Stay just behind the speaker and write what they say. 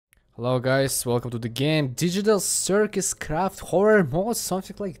Hello guys, welcome to the game Digital Circus Craft Horror Mode,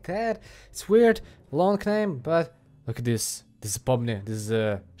 something like that. It's weird, long name, but look at this. This is Pomni, this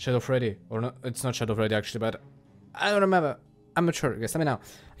is Shadow Freddy. Or no, it's not Shadow Freddy actually, but I don't remember. I'm not sure, guys, let me know.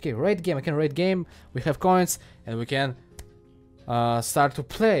 Okay, rate game, I can rate game, we have coins, and we can start to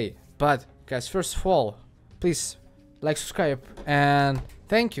play. But guys, first of all, please like, subscribe, and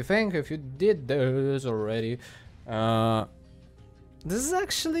thank you if you did this already. This is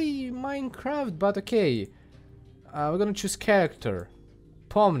actually Minecraft, but okay. We're gonna choose character.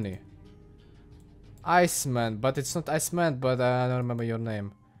 Pomni. Iceman, but it's not Iceman, but I don't remember your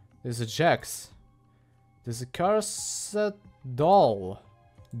name. There's a Jax. There's a Corset Doll.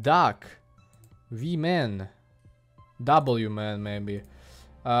 Duck. V-Man. W-Man, maybe.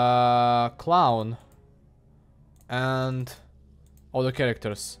 Clown. And all the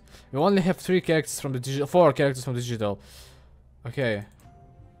characters. We only have 3 characters from the digital, 4 characters from the digital. Okay.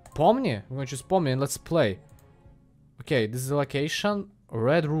 Pomni? We're gonna choose Pomni and let's play. Okay, this is the location.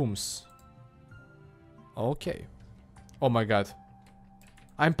 Red rooms. Okay. Oh my god.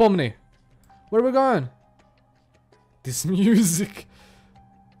 I'm Pomni. Where are we going? This music.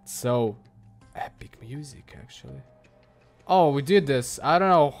 So epic music, actually. Oh, we did this. I don't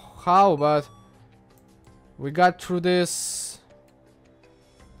know how, but we got through this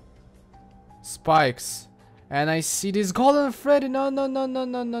spikes. And I see this golden Freddy. No,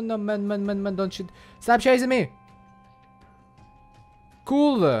 man, don't you stop chasing me.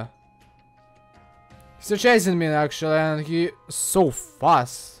 Cool. He's still chasing me actually, and he's so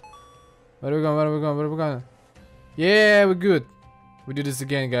fast. Where are we going? Yeah, we're good. We do this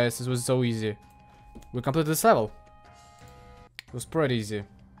again, guys. This was so easy. We completed this level. It was pretty easy.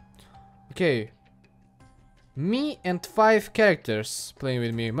 Okay. Me and 5 characters playing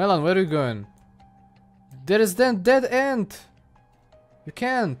with me. Melon, where are you going? There is then dead end. You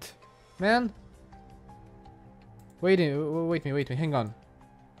can't, man. Wait me, hang on.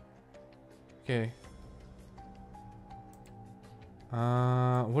 Okay.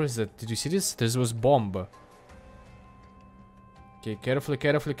 What is that? Did you see this? This was bomb. Okay, carefully,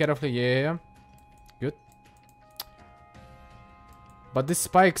 yeah. Good. But these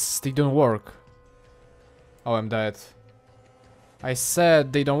spikes, they don't work. Oh, I'm dead. I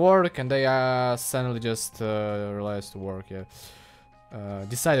said they don't work, and they suddenly just realized to work, yeah.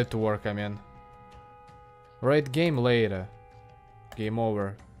 Decided to work, I mean. Rate game later. Game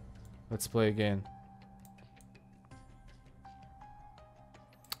over. Let's play again.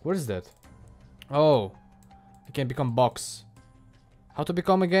 What is that? Oh, I can become box. How to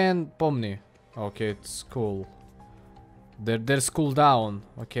become again? Pomni. Okay, it's cool. There's cooldown.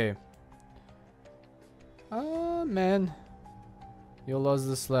 Okay. Oh man. You lost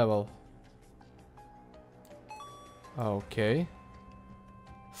this level. Okay.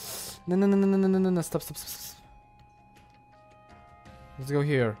 No, stop. Let's go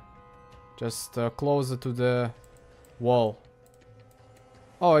here. Just closer to the wall.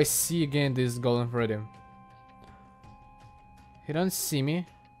 Oh, I see again this golden Freddy. He don't see me.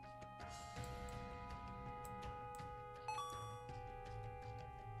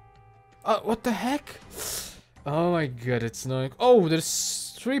 What the heck? Oh my god, it's annoying. Oh,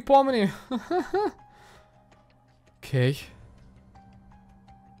 there's 3 Pomni. Okay.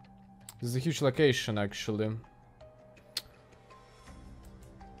 This is a huge location, actually.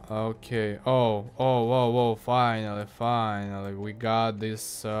 Okay. Oh, whoa, finally. We got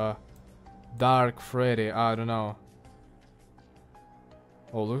this Dark Freddy. I don't know.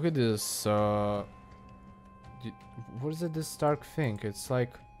 Oh, look at this. What is it, this dark thing? It's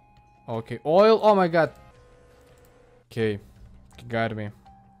like... Okay, oil. Oh my god. Okay, got me.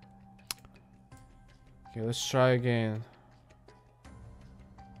 Okay, let's try again.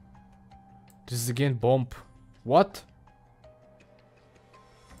 This is again bomb. What?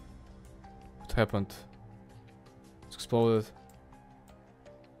 What happened? It's exploded.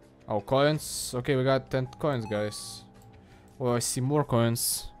 Oh, coins. Okay, we got 10 coins, guys. Oh, I see more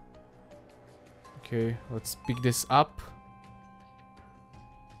coins. Okay, let's pick this up.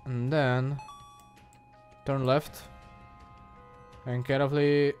 And then turn left. And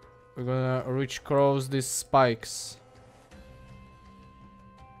carefully we're gonna reach across these spikes.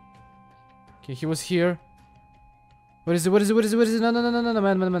 Okay, he was here. What is it? No,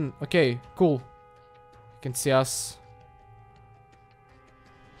 man. Okay, cool. You can see us.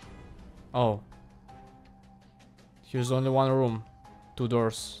 Oh. Here's only one room. 2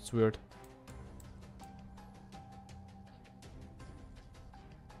 doors. It's weird.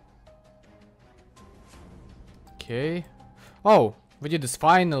 Okay. Oh, we did this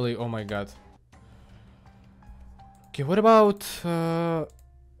finally. Oh my god. Okay, what about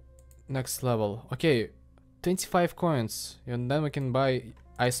Next level. Okay, 25 coins, and then we can buy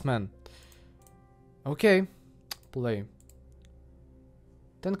Iceman. Okay, play.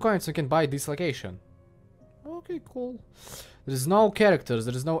 10 coins, we can buy dislocation. Okay, cool. There is no characters,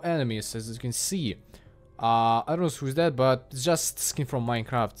 there is no enemies, as you can see. I don't know who's that, but it's just skin from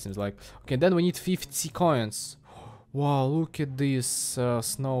Minecraft, seems like. Okay, then we need 50 coins. Wow, look at this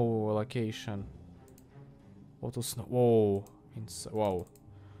snow location. Auto snow. Whoa. Whoa.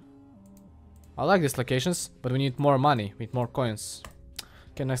 I like these locations, but we need more money. We need more coins.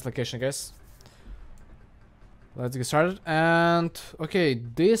 Okay, nice location, guys. Let's get started. And okay,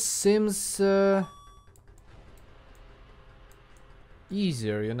 this seems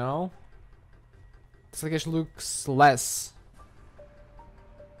easier, you know. This location looks less.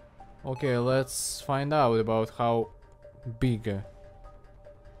 Okay, let's find out about how big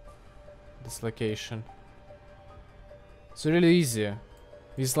this location. It's really easy.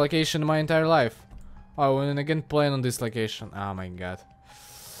 This location my entire life. Oh, and again playing on this location. Oh my god.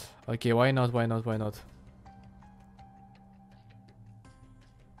 Okay, why not? Why not? Why not?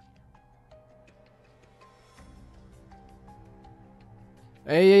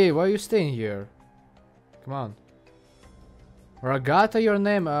 Hey, why are you staying here? Come on. Ragata, your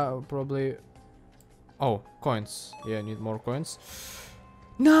name? Probably. Oh, coins. Yeah, I need more coins.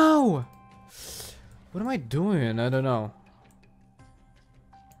 No! What am I doing? I don't know.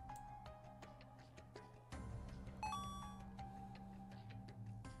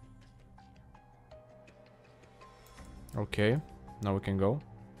 Okay, now we can go.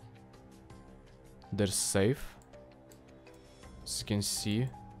 There's safe. As you can see,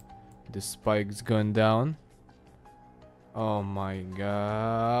 the spike's going down. Oh my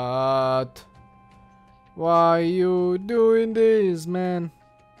god. Why are you doing this, man?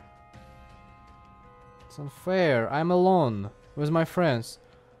 It's unfair. I'm alone. Where's my friends?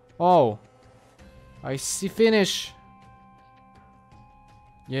 Oh. I see finish.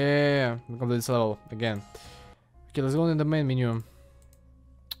 Yeah, we complete this level again. Okay, let's go in the main menu.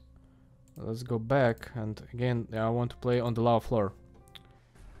 Let's go back, and again, I want to play on the lava floor.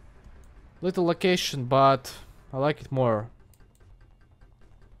 Little location, but I like it more.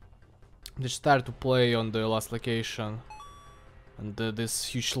 Just start to play on the last location. And this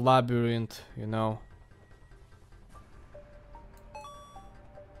huge labyrinth, you know.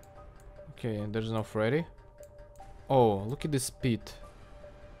 Okay, there's no Freddy. Oh, look at this pit.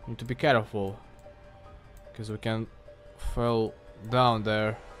 Need to be careful. Because we can fall down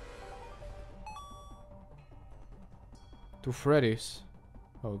there. 2 Freddys.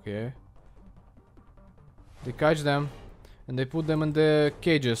 Okay. They catch them and they put them in the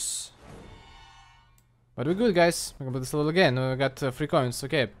cages. But we're good, guys. We can put this level again. We got 3 coins.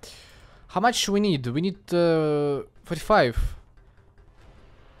 Okay. How much we need? We need 45.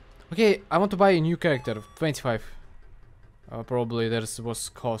 Okay, I want to buy a new character. 25. Probably there was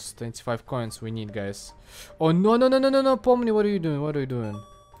cost 25 coins we need, guys. Oh no no no no no no, Pomni, what are you doing? What are you doing?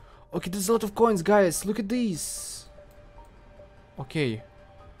 Okay, there's a lot of coins, guys. Look at these. Okay,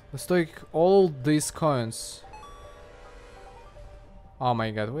 let's take all these coins. Oh my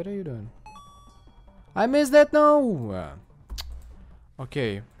god, what are you doing? I missed that. No.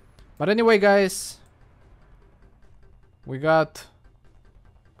 Okay, but anyway, guys, we got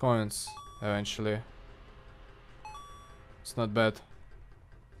coins eventually. It's not bad.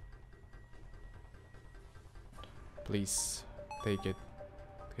 Please take it.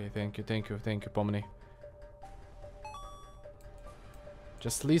 Okay, thank you, Pomni.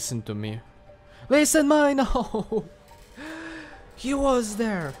 Just listen to me. Listen, mine! No! He was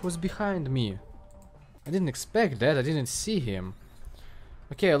there. He was behind me. I didn't expect that. I didn't see him.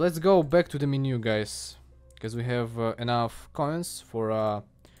 Okay, let's go back to the menu, guys. Because we have enough coins for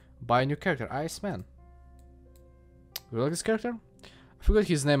buy a new character. Iceman. You like this character? I forgot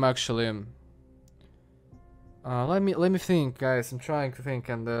his name actually. Let me think, guys. I'm trying to think,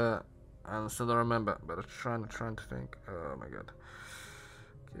 and I still don't remember. But I'm trying to think. Oh my god.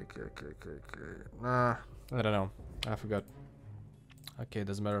 Okay. Nah, I don't know. I forgot. Okay,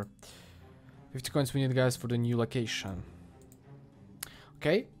 doesn't matter. 50 coins we need, guys, for the new location.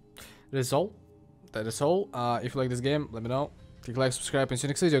 Okay, that is all. That is all. If you like this game, let me know. Click like, subscribe, and see you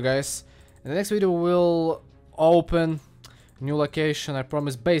next video, guys. In the next video, we'll open new location. I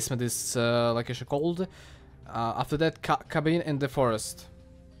promise. Basement is location called. After that, cabin in the forest.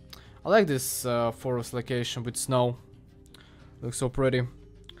 I like this forest location with snow. Looks so pretty,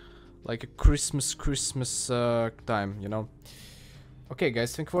 like a Christmas time, you know. Okay,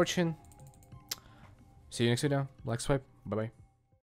 guys, thank you for watching. See you next video. Like, swipe. Bye bye.